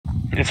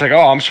It's like,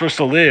 oh, I'm supposed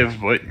to live,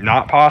 but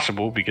not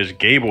possible because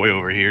Gay Boy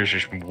over here is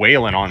just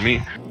wailing on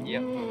me.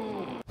 Yep.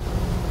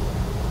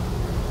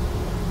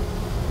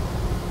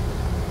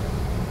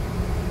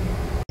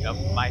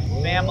 Of my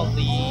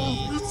family.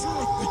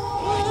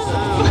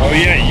 Oh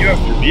yeah, you have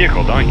your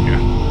vehicle, don't you?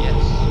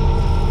 Yes.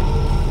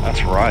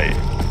 That's right.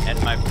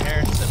 And my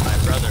parents and my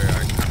brother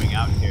are coming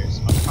out here,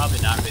 so I'm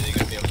probably not really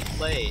going to be able to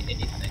play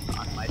anything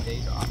on my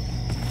days off.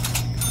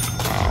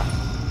 Wow.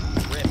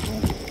 Rip.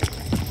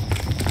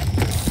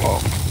 Well,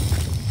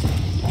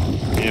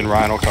 me and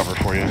Ryan will cover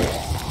for you.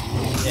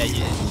 Yeah,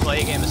 you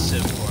play a game of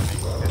Civ for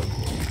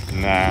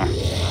me. Nah.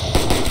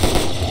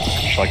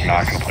 Just like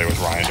not gonna play with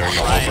Ryan during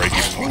the whole break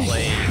even point.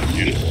 Play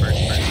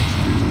first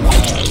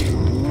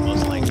person.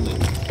 Most likely.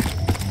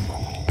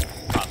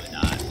 Probably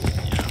not,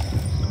 you know.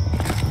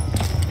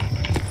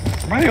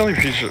 Am I the only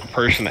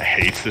person that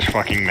hates this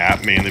fucking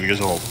map mainly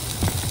because of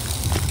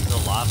The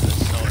lava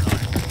is so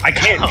annoying. I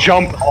can't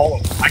jump all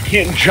of them. I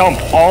can't jump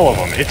all of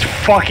them. It's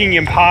fucking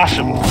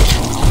impossible.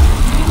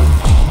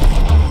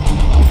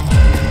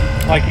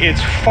 Like,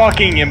 it's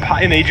fucking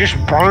impossible. And they just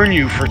burn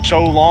you for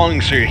so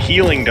long so your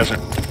healing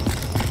doesn't...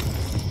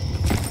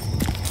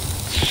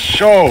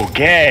 So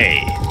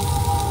gay.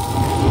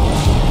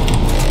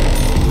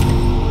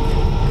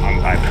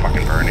 I'm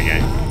fucking burning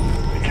it.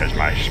 Because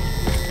my...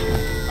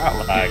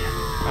 Ah, lag.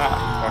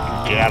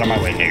 Ah, fucking get out of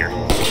my way, nigger.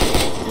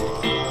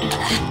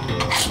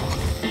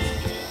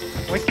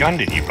 What gun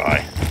did you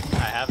buy? I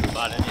haven't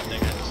bought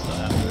anything, I just still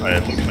have But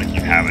it looks like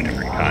you have a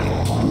different gun.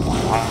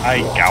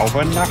 Hi,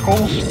 Galva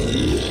Knuckles?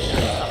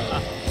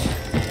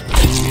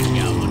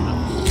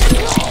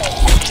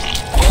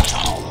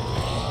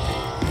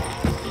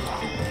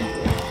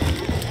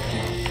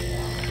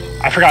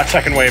 I forgot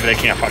second wave, they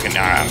can't fucking...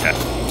 Nah, I'm dead.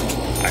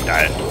 I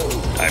died.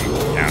 I'm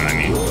down, I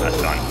mean, that's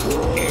done.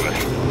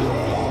 English.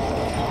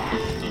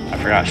 I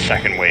forgot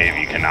second wave,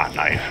 you cannot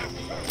knife.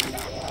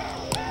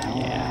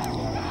 Yeah.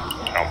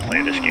 I don't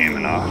play this game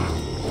enough.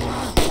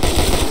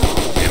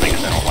 Mainly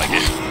because I don't like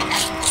it.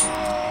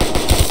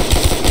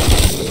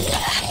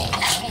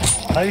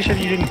 I thought you said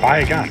you didn't buy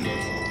a gun.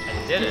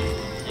 I didn't.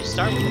 You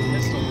start with a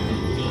pistol.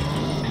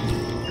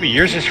 But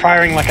yours is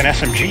firing like an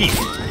SMG.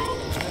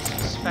 That's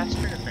just fast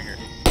trigger finger.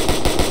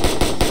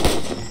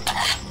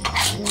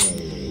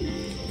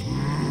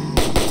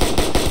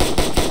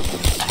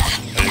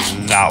 That is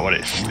not what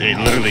it's... It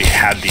literally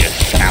had the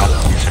sound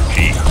of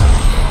SMG.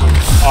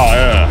 Oh,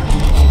 yeah.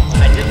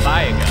 I did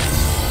buy a gun.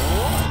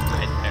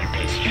 You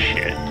piece of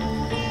shit.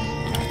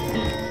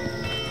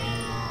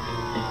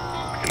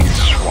 Fucking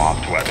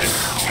swapped weapon.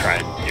 Try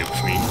and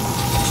nuke me.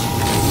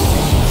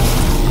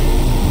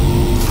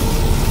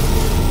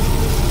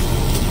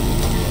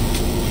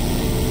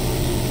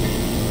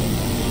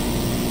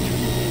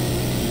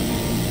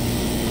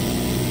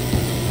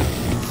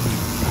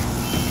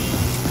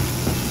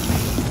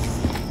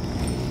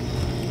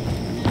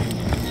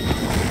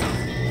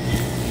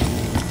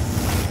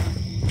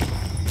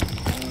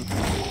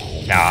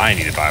 Now I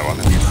need to buy one.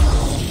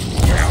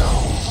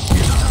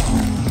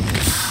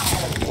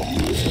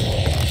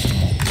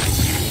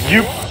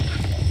 You.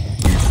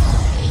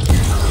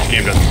 This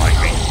game doesn't like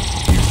me.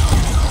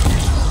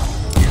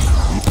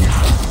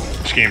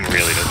 This game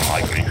really doesn't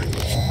like me.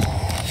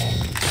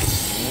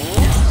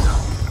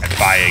 I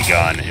buy a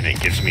gun and it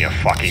gives me a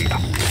fucking...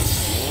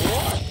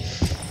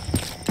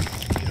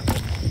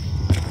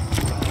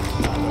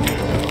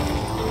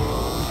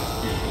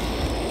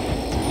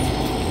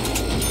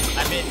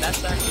 I mean,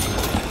 that's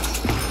actually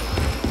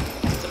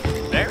it's a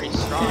very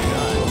strong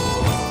gun.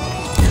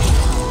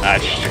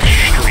 That's just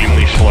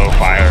extremely slow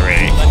fire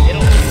rate. But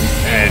it'll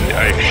And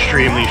an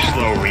extremely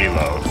slow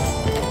reload.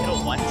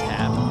 it'll one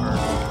tap or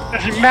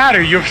Doesn't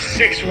matter, you have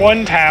 6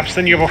 one-taps,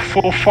 then you have a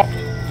full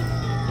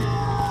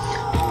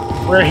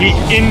where he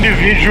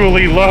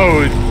individually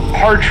loads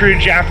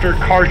cartridge after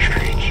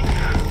cartridge.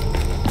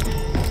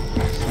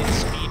 it's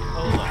speed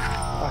polo.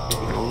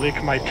 Fucking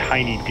lick my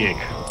tiny dick.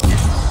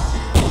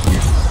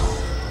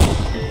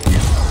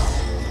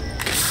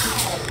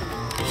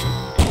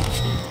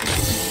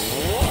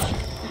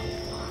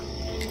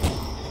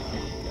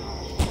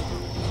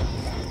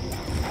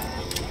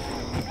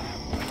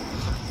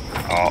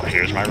 Oh,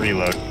 here's my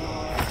reload.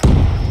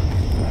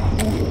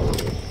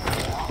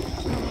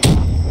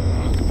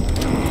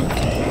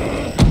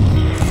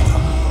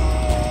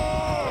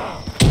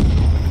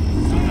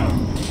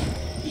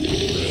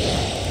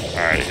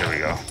 Alright, here we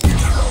go.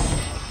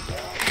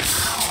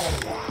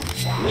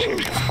 This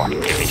game's gonna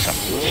fucking give me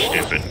something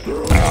stupid.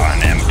 Oh,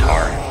 an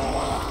MTAR.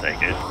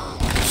 Take it.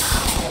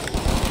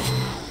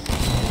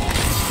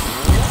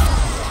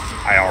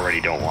 I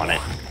already don't want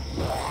it.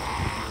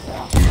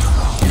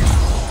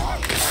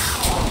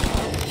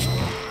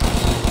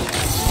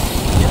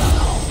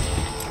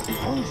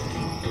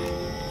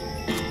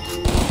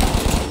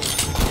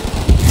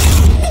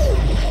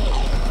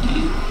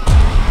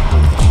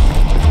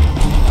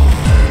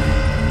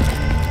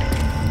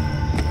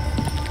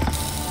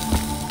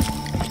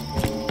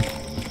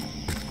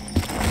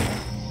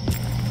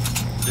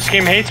 This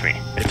game hates me.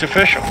 It's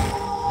official.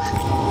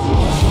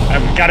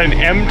 I've got an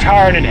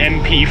MTAR and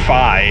an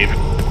MP5,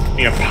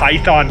 and a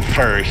Python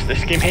first.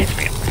 This game hates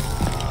me.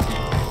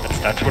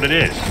 That's what it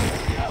is.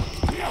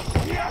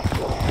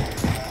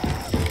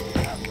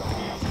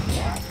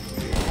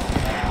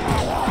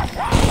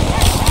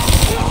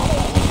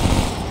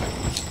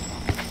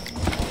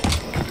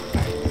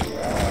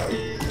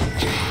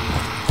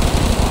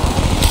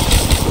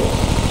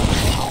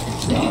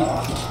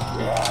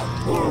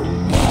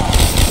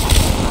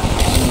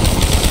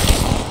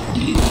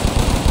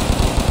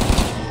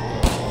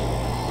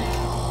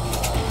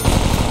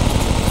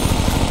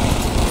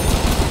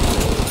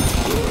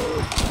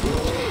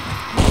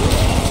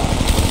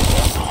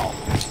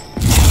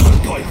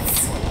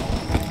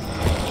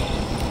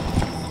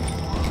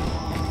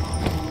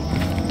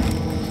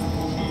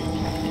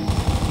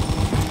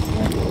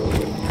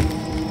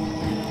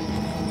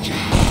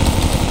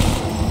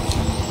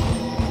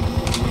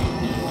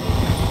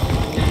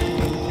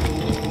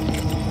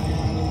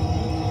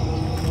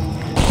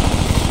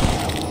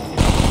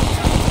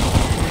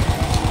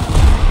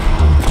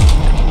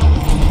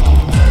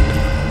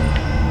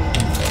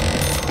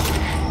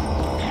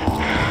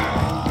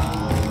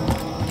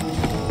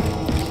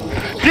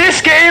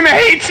 This game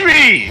hates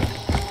me!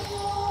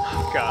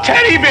 God.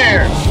 Teddy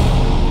bear!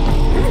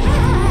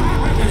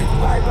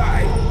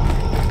 Bye-bye.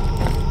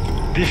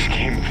 This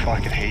game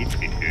fucking hates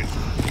me, dude.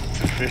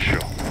 It's official.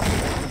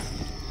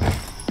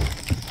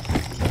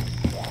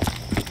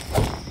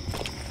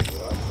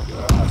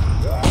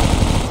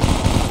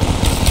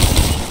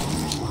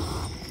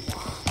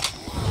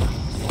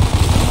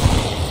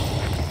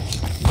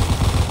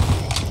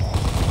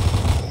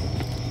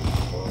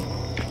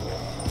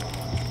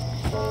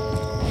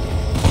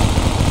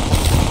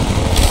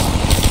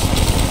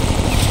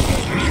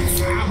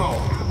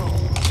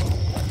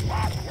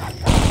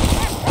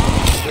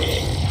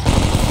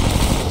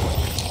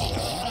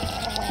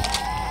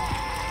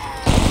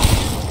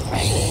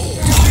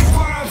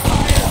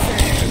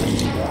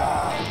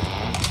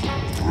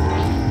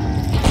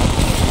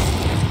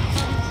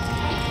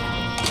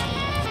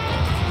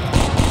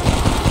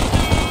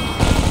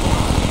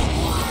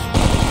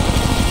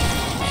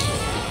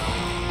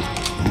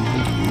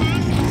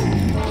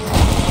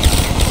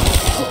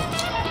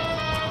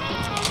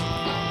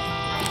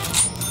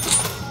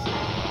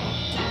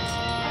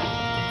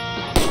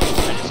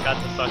 Got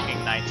the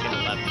fucking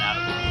 1911 out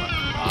of the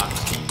fucking box.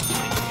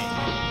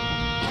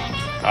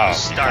 Oh,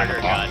 Starter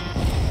gun.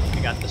 I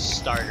got the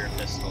starter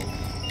pistol.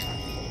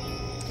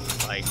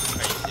 Like,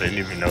 I didn't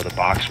even know the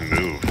box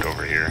moved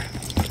over here.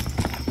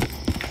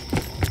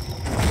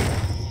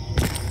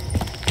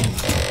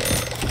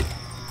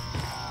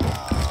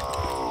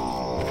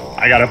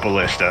 I got a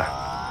ballista.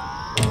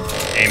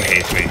 Aim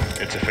hates me.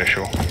 It's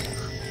official.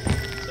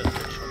 it's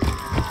official.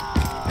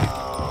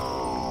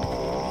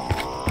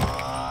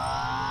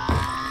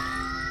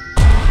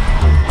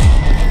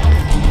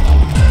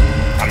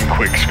 I'm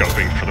quick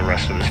scoping for the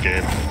rest of this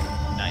game.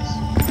 Nice.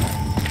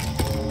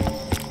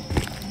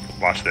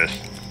 Watch this.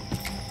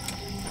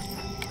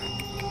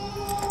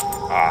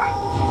 Ah.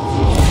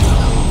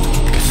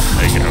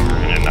 Take it over,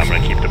 and I'm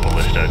gonna keep the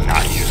ballista,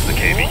 not use the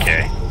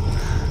KVK.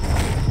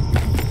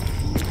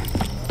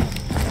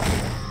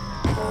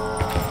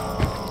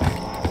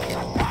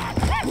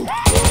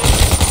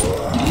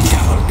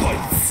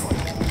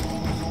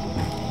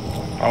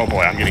 Oh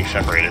boy, I'm getting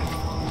separated.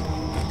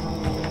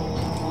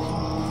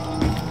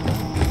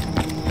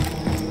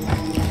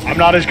 I'm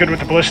not as good with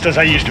the ballista as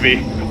I used to be.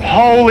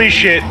 Holy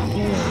shit!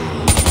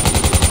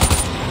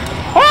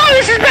 Oh,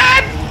 this is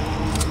bad!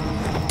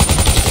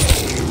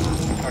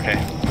 Okay,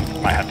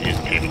 might have to use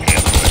the KVK.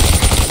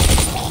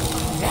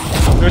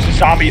 There's a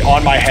zombie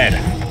on my head.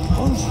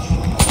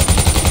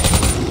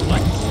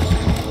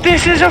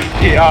 This is a.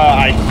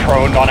 I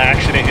proned on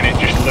accident and it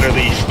just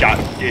literally got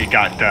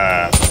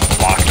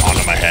locked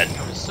onto my head.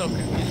 I was so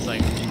confused.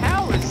 Like,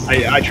 how is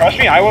I trust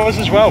me, I was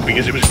as well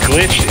because it was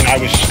glitched and I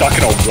was stuck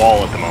in a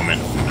wall at the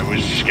moment. I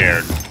was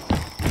scared.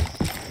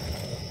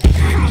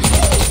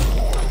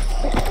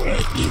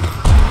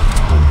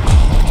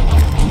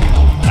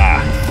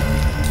 Ah,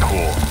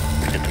 cool.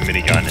 Hit the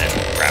minigun and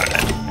ground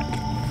it.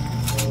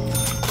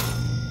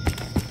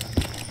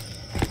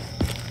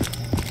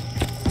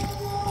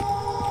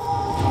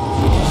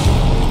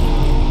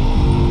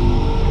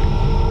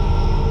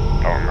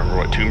 Don't remember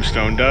what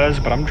Tombstone does,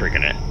 but I'm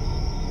drinking it.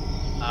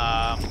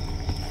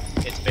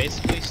 It's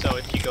basically so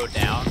if you go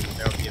down,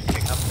 there will be a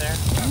pickup there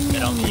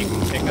that only you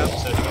can pick up.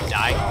 So if you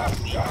die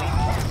completely,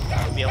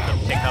 you'll be able to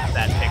pick up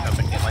that pickup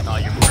and get like all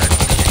your perks.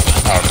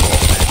 Oh, cool.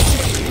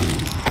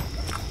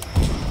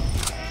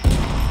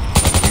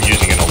 I'm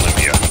using an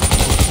Olympia.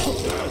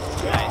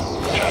 Nice.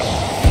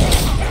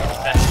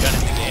 Best gun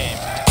in the game.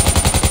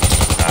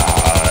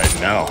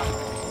 No.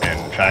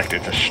 In fact,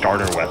 it's a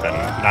starter weapon.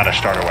 Not a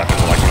starter weapon,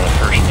 but like one of the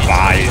first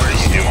buys that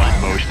you do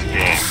in most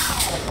games.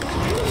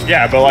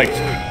 Yeah, but like,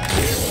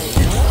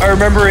 I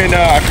remember in,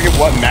 I forget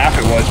what map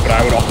it was, but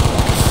I would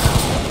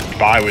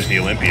buy was the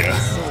Olympia.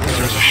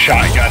 There was a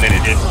shotgun and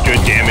it did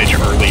good damage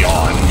early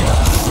on.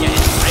 Yeah,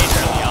 it's great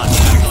early on.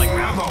 After like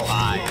round 5,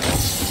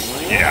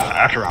 like Yeah,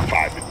 after round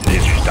 5, it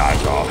just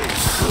dies off.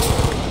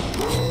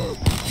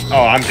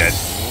 Oh, I'm dead.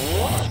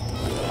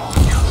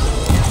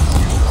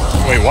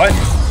 Wait, what?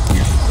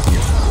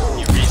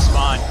 You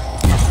respawn.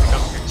 Come pick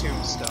up your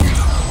tombstone.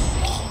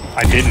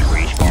 I didn't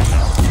respawn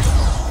though.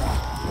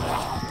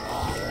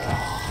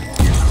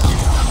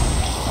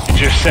 It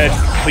just said,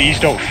 please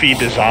don't feed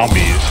the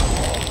zombies.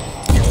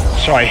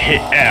 So I hit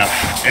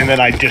F, and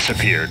then I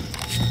disappeared.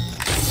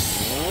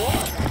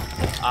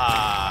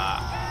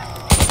 I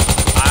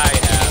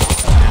have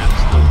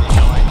absolutely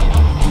no idea.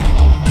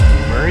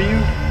 Where are you?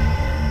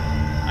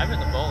 I'm in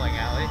the bowling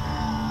alley.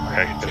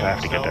 Okay, because I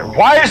have to get there.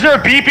 Why is there a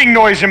beeping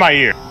noise in my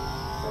ear?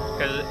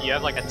 Because you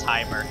have like a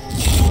timer,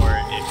 or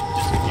it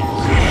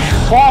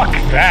disappears. Fuck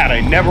that,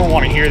 I never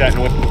want to hear that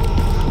noise.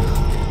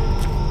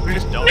 We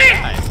just don't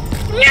die.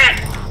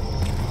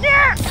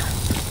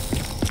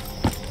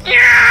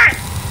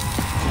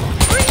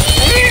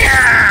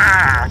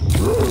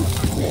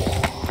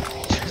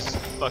 Just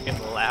fucking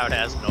loud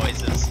ass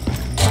noises.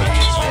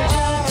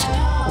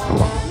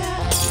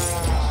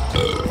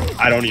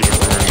 I don't even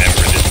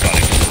remember this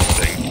gunning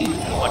thing.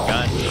 What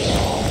gun?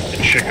 The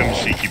Chickum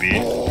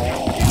CQB.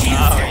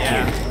 Oh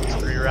yeah, it's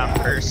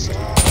 3-round burst.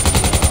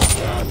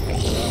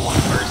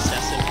 Burst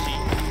SMG.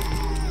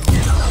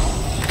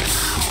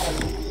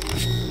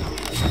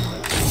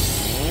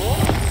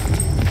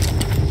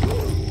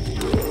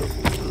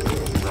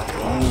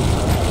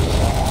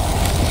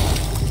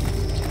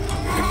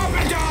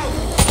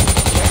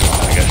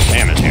 I guess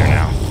Sam is here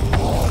now.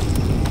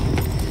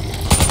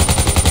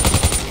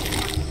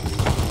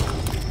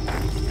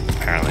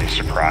 Apparently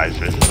surprise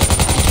visit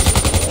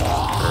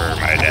for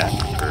my dad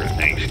for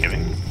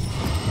Thanksgiving.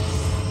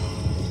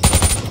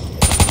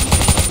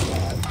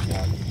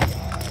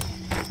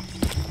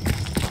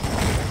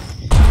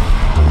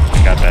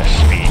 I got that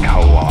speed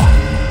koa.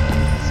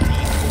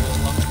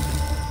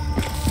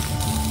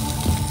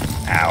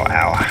 Ow,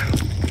 ow.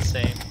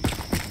 Same.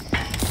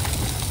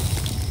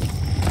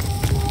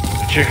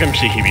 The Chickum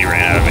CQB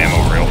ran out of ammo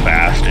real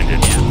fast and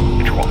did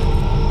patrol.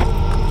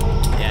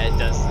 Yeah, it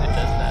does that.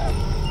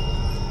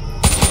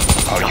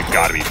 Oh, you've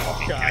got to be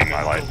fucking kidding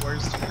my life. The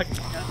worst fucking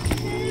gun.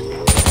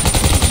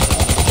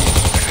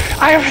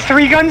 I have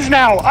 3 guns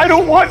now! I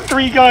don't want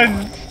 3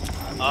 guns!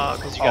 Oh,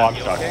 because you Oh, got I'm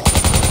mule sorry. kick?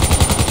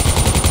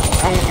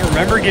 I don't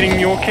remember getting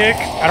mule kick.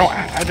 I don't.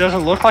 It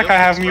doesn't look like I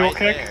have mule Right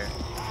kick. there.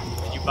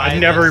 Did you buy I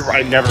never did. I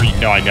I have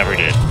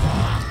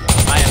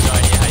no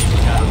idea how you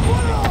got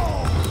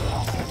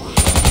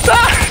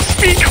Ah!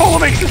 Speed cola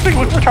makes this thing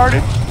look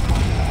retarded.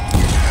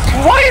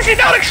 Why is it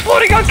not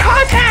exploding on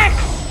contact?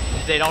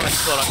 They don't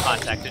explode on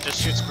contact, it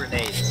just shoots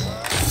grenades.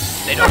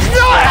 They don't That's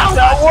explode not how on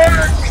that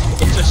contact.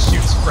 works! It just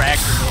shoots frag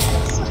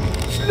grenades.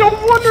 No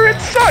wonder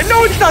it's not.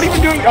 No, it's not even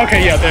doing.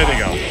 Okay, yeah, there they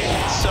go.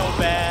 It's so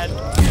bad.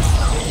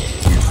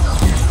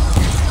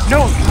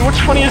 No, what's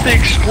funny is they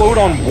explode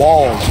on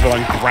walls, but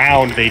on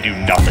ground they do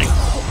nothing.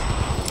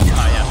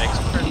 Oh yeah, makes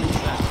perfect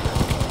sense.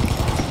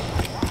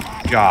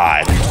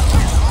 God.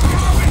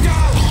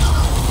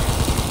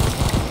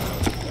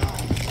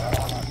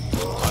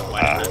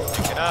 Why did I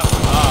pick it up? Oh.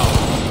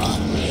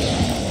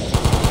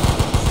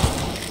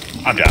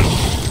 I'm done.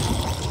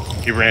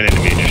 He ran into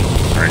me and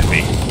just hurt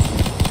me.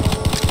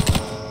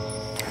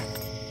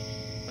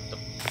 What the?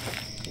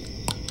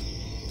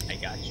 I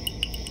got you.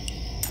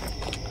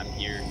 I'm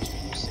here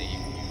to save you.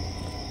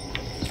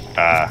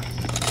 I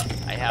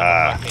have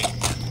a fucking...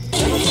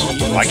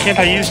 Why can't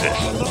I use this?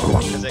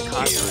 Because it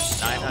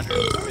costs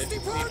 950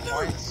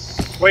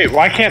 points. Wait,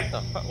 why can't?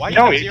 Why you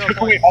No, have it 0 took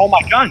points? away all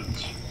my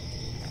guns.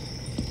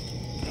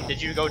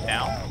 Did you go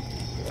down?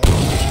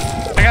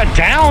 I got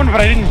down, but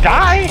I didn't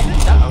die.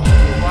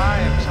 Why?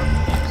 I'm so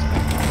confused.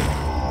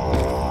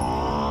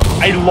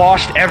 I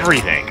lost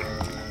everything.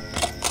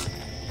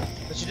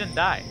 But you didn't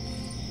die.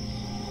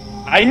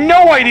 I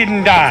know I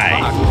didn't die.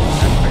 Fuck,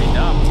 that's pretty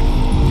dumb.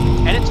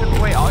 And it took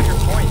away all your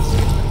points.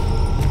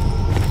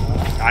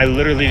 I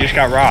literally just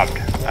got robbed.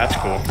 That's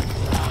cool.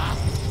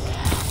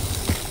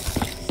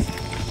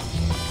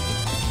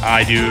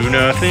 I do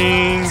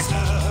nothing.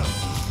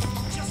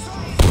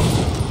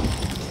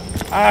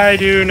 I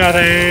do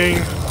nothing.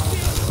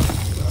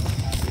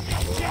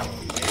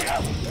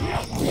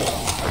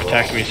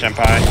 Protect me,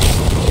 senpai.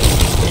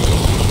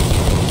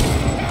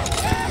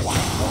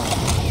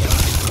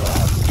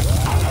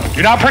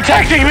 You're not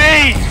protecting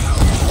me!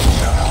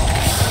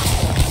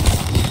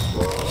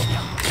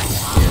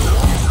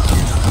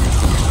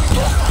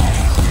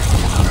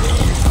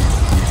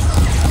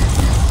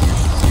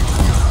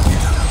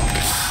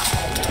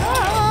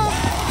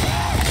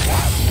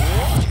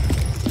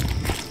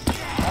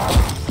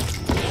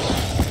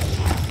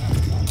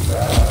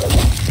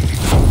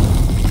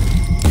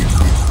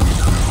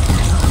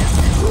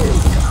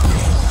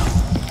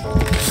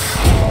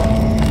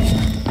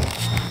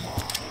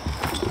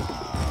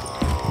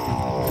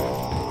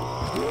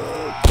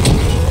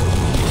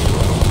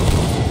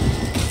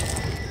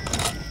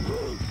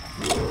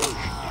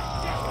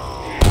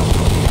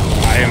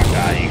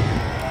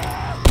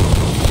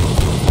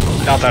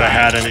 Not that I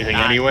had anything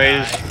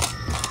anyways.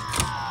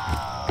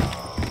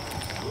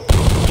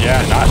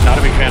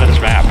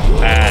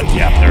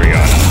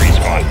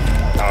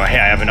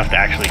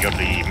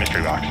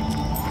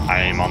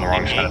 I am on the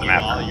wrong It side of gave the you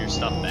map. all your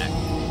stuff back.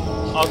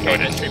 No, Okay, it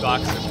didn't. mystery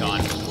box is gone.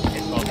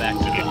 It's going back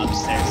to the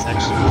upstairs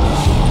section.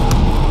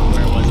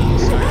 Where it was at the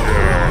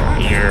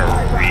start. You're a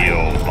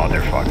real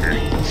motherfucker.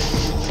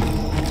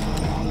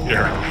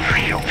 You're a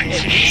real piece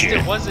At of least shit.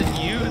 it wasn't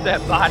you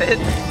that bought it.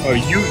 Oh,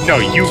 you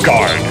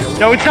guard.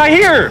 No, it's not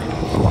here!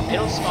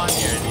 It'll spawn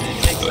here.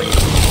 It takes like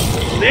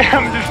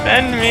Damn,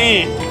 defend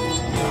me!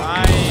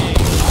 trying.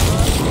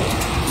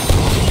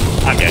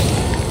 I'm dead.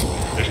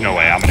 There's no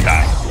way, I'm gonna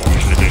die.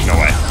 There's no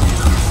way.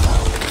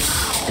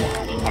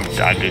 I'm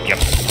dead, yep.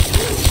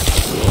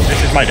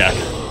 This is my death.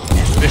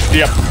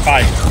 Yep,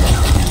 bye.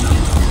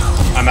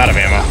 I'm out of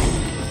ammo.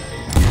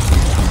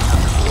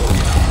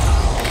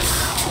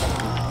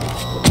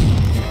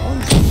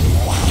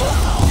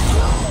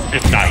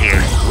 It's not here.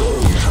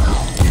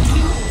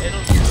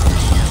 It'll just.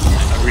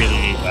 I really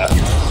need that.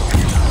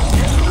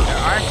 There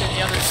aren't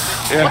any other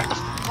spins. Yeah. What the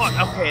fuck?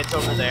 Okay, it's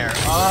over there.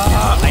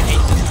 I hate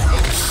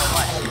this so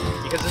much.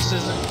 Because this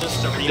isn't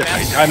just a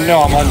remaster.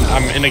 No,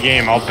 I'm in a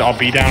game. I'll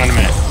be down in a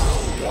minute.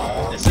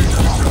 This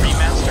isn't just a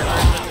remaster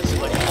version. This is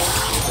like a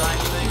whole redesign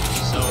thing.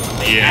 So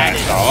they Yeah,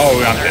 added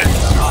oh, I'm dead.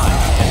 spot.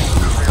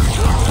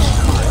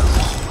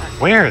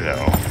 Where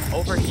though?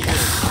 Over here.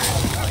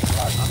 Like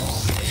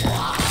upstairs.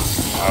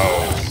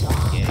 Oh.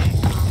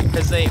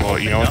 Because they. Well,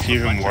 you know what's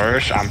even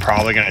worse? I'm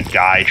probably gonna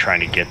die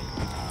trying to get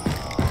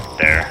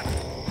there.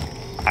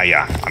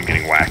 Yeah, I'm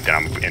getting whacked and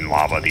I'm in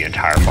lava the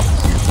entire sucks.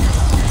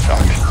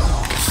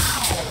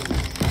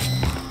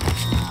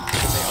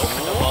 They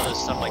opened up all this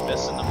stuff like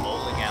this in the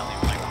bowling alley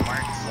with like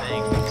Mark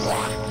things.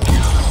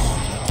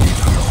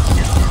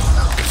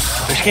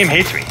 This game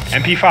hates me.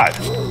 MP5.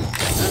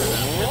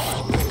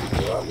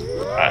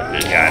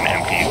 Yeah, an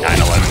MP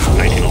 911,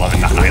 1911,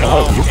 not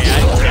 911. Okay, I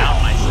down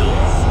myself.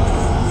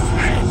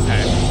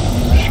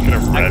 I'm just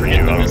gonna I rev forget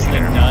you what this over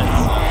thing here. does.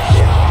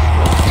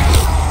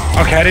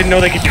 Okay, I didn't know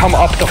they could come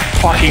up the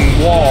fucking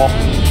wall.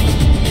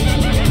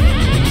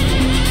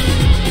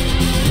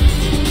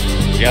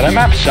 Yeah, that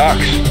map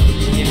sucks.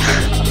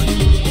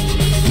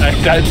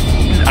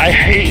 I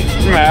hate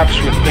maps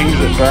with things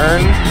that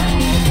burn.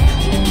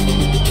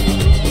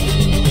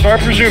 So I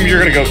presume you're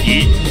gonna go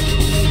eat.